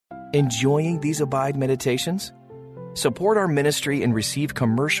Enjoying these Abide meditations? Support our ministry and receive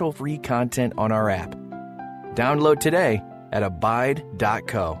commercial-free content on our app. Download today at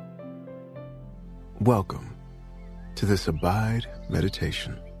abide.co. Welcome to this Abide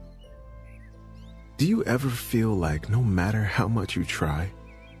meditation. Do you ever feel like no matter how much you try,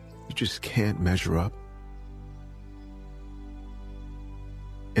 you just can't measure up?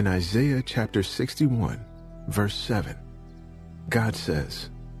 In Isaiah chapter 61, verse 7, God says,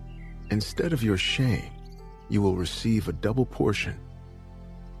 "Instead of your shame, you will receive a double portion,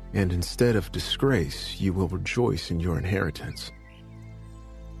 and instead of disgrace, you will rejoice in your inheritance.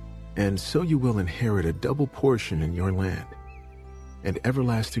 And so you will inherit a double portion in your land, and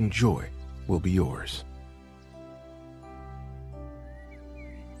everlasting joy will be yours."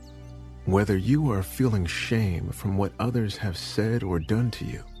 Whether you are feeling shame from what others have said or done to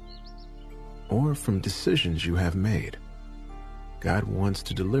you, or from decisions you have made, God wants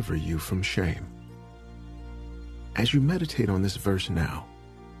to deliver you from shame. As you meditate on this verse now,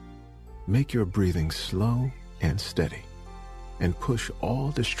 make your breathing slow and steady, and push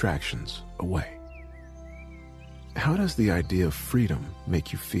all distractions away. How does the idea of freedom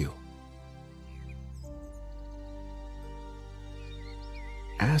make you feel?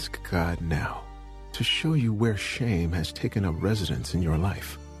 Ask God now to show you where shame has taken up residence in your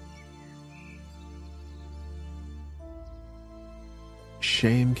life.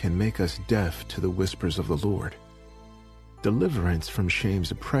 Shame can make us deaf to the whispers of the Lord. Deliverance from shame's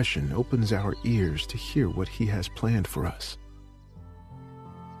oppression opens our ears to hear what He has planned for us.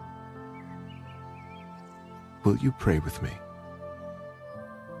 Will you pray with me?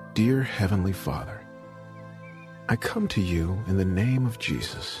 Dear Heavenly Father, I come to you in the name of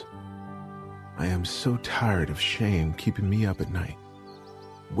Jesus. I am so tired of shame keeping me up at night,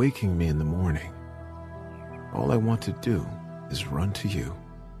 waking me in the morning. All I want to do is run to you.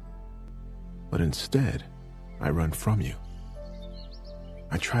 But instead, I run from you.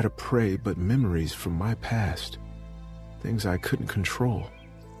 I try to pray, but memories from my past, things I couldn't control,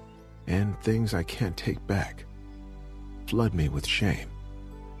 and things I can't take back, flood me with shame.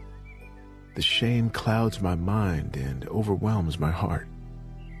 The shame clouds my mind and overwhelms my heart.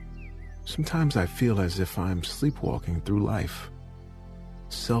 Sometimes I feel as if I'm sleepwalking through life,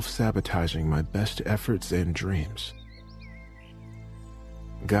 self-sabotaging my best efforts and dreams.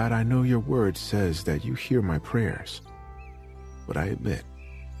 God, I know your word says that you hear my prayers, but I admit,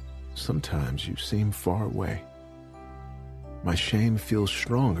 sometimes you seem far away. My shame feels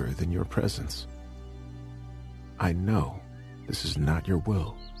stronger than your presence. I know this is not your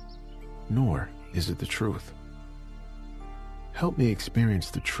will, nor is it the truth. Help me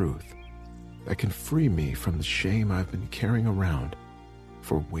experience the truth that can free me from the shame I've been carrying around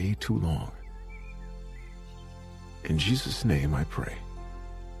for way too long. In Jesus' name I pray.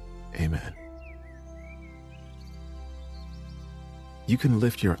 Amen. You can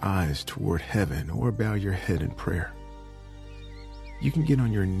lift your eyes toward heaven or bow your head in prayer. You can get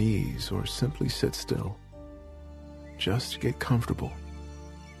on your knees or simply sit still. Just get comfortable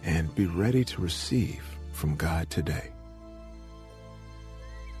and be ready to receive from God today.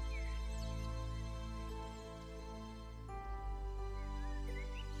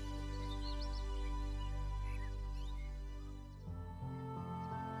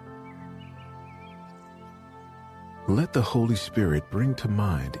 Let the Holy Spirit bring to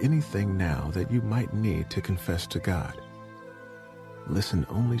mind anything now that you might need to confess to God. Listen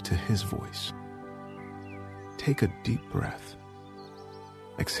only to His voice. Take a deep breath.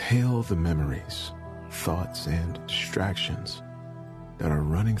 Exhale the memories, thoughts, and distractions that are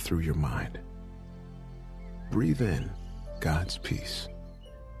running through your mind. Breathe in God's peace.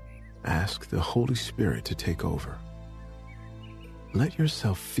 Ask the Holy Spirit to take over. Let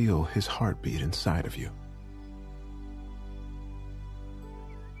yourself feel His heartbeat inside of you.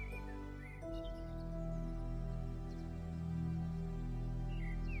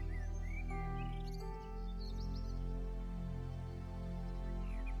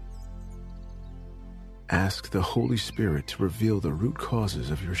 Ask the Holy Spirit to reveal the root causes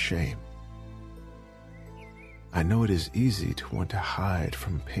of your shame. I know it is easy to want to hide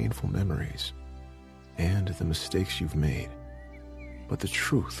from painful memories and the mistakes you've made, but the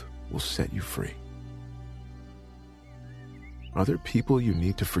truth will set you free. Are there people you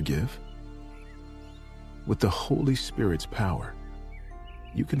need to forgive? With the Holy Spirit's power,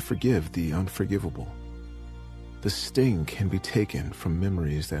 you can forgive the unforgivable. The sting can be taken from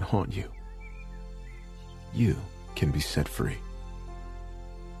memories that haunt you. You can be set free.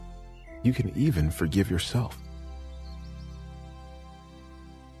 You can even forgive yourself.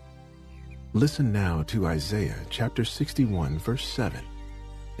 Listen now to Isaiah chapter 61, verse 7,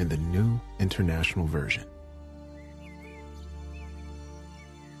 in the New International Version.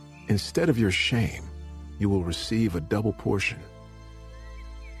 Instead of your shame, you will receive a double portion.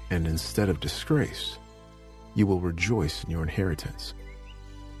 And instead of disgrace, you will rejoice in your inheritance.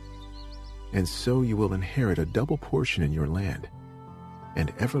 And so you will inherit a double portion in your land,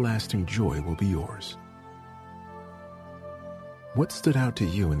 and everlasting joy will be yours. What stood out to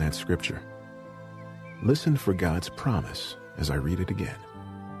you in that scripture? Listen for God's promise as I read it again.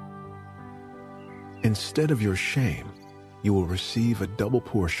 Instead of your shame, you will receive a double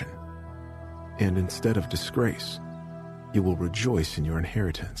portion. And instead of disgrace, you will rejoice in your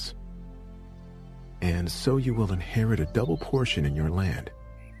inheritance. And so you will inherit a double portion in your land,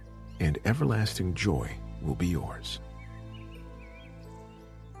 and everlasting joy will be yours.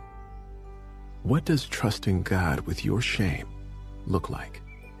 What does trusting God with your shame look like?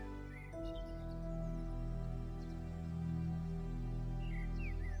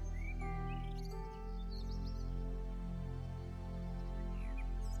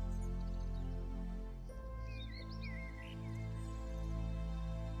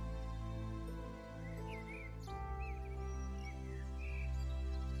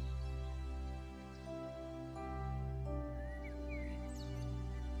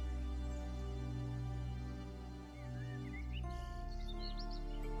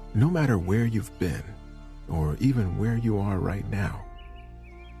 No matter where you've been, or even where you are right now,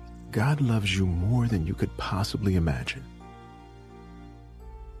 God loves you more than you could possibly imagine.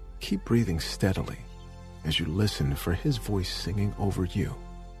 Keep breathing steadily as you listen for His voice singing over you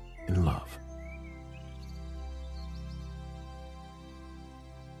in love.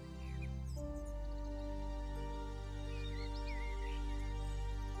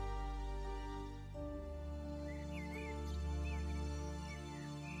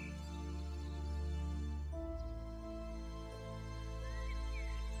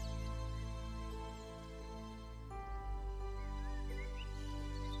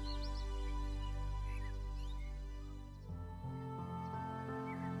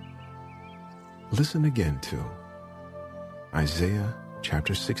 Listen again to Isaiah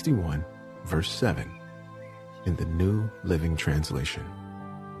chapter 61, verse 7 in the New Living Translation.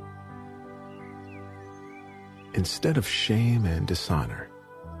 Instead of shame and dishonor,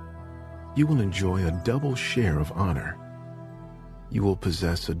 you will enjoy a double share of honor. You will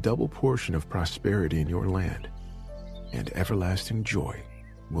possess a double portion of prosperity in your land, and everlasting joy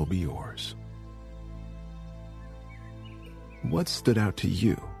will be yours. What stood out to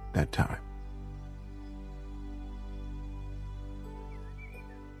you that time?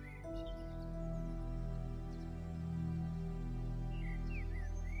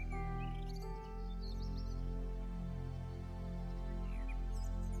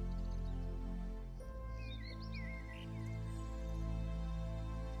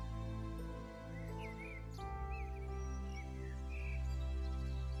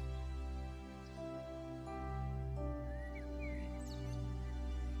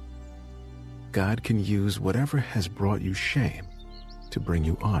 God can use whatever has brought you shame to bring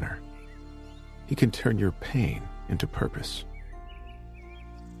you honor. He can turn your pain into purpose.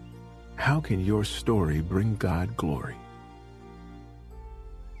 How can your story bring God glory?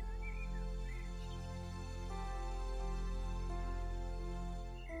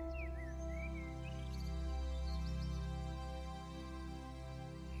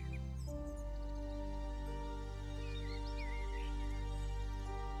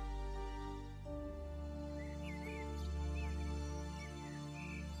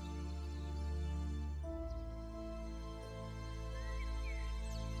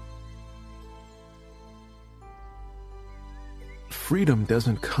 Freedom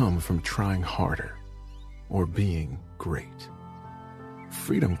doesn't come from trying harder or being great.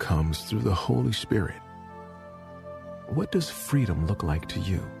 Freedom comes through the Holy Spirit. What does freedom look like to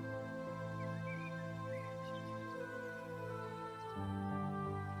you?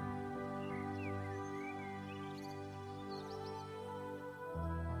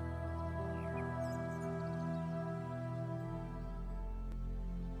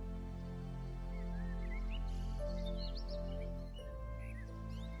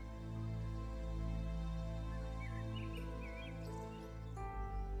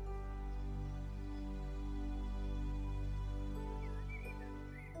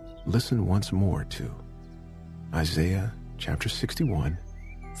 Listen once more to Isaiah chapter 61,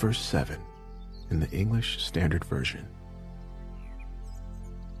 verse 7 in the English Standard Version.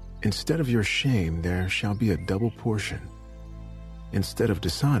 Instead of your shame, there shall be a double portion. Instead of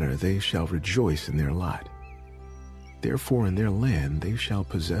dishonor, they shall rejoice in their lot. Therefore in their land they shall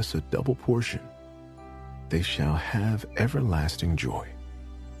possess a double portion. They shall have everlasting joy.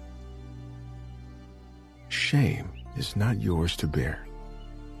 Shame is not yours to bear.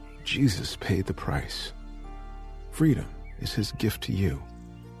 Jesus paid the price. Freedom is his gift to you.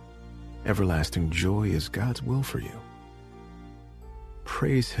 Everlasting joy is God's will for you.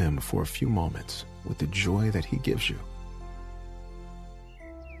 Praise him for a few moments with the joy that he gives you.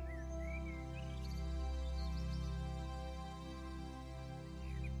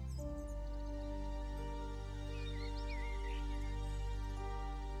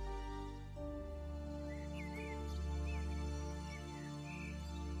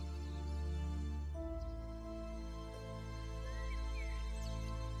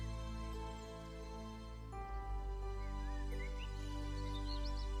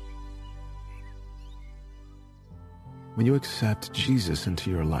 When you accept Jesus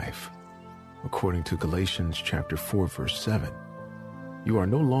into your life, according to Galatians chapter 4, verse 7, you are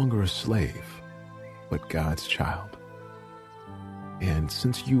no longer a slave, but God's child. And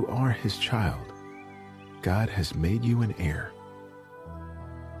since you are his child, God has made you an heir.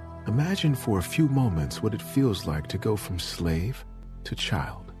 Imagine for a few moments what it feels like to go from slave to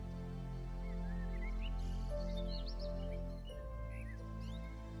child.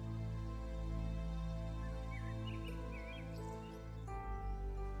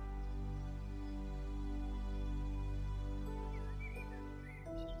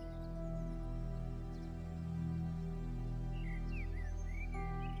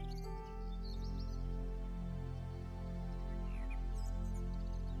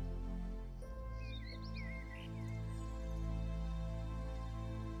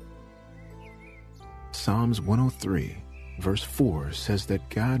 Psalms 103, verse 4 says that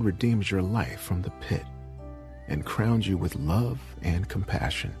God redeems your life from the pit and crowns you with love and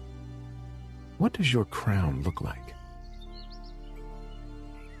compassion. What does your crown look like?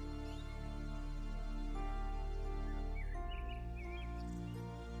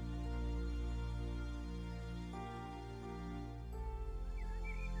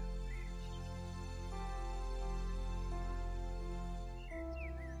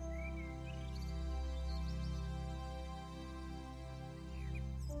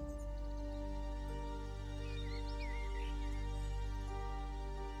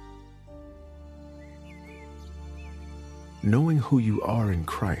 Knowing who you are in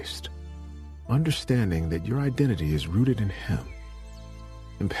Christ, understanding that your identity is rooted in him,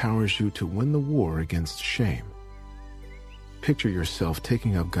 empowers you to win the war against shame. Picture yourself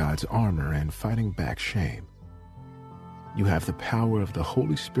taking up God's armor and fighting back shame. You have the power of the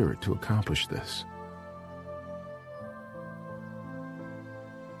Holy Spirit to accomplish this.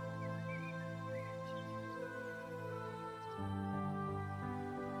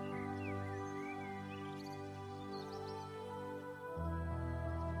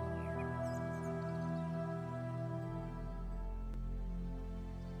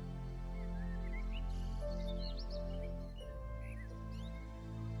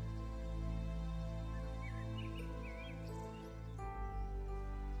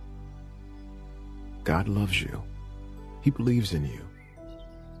 God loves you. He believes in you.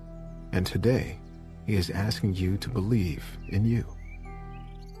 And today, he is asking you to believe in you.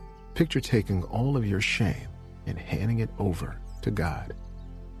 Picture taking all of your shame and handing it over to God.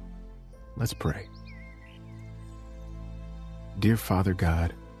 Let's pray. Dear Father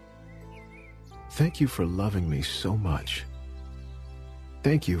God, thank you for loving me so much.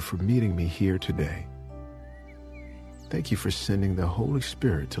 Thank you for meeting me here today. Thank you for sending the Holy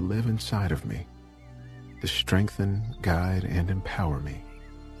Spirit to live inside of me, to strengthen, guide, and empower me,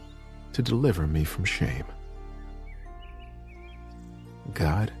 to deliver me from shame.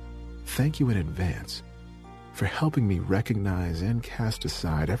 God, thank you in advance for helping me recognize and cast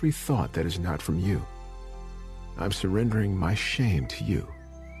aside every thought that is not from you. I'm surrendering my shame to you.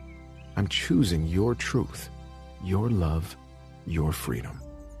 I'm choosing your truth, your love, your freedom.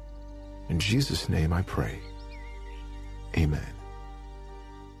 In Jesus' name I pray. Amen.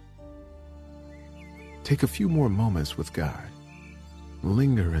 Take a few more moments with God.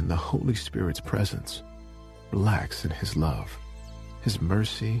 Linger in the Holy Spirit's presence. Relax in his love, his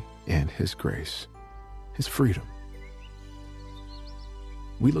mercy, and his grace, his freedom.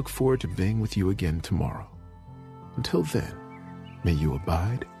 We look forward to being with you again tomorrow. Until then, may you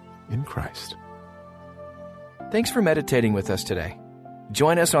abide in Christ. Thanks for meditating with us today.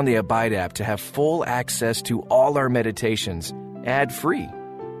 Join us on the Abide app to have full access to all our meditations, ad-free.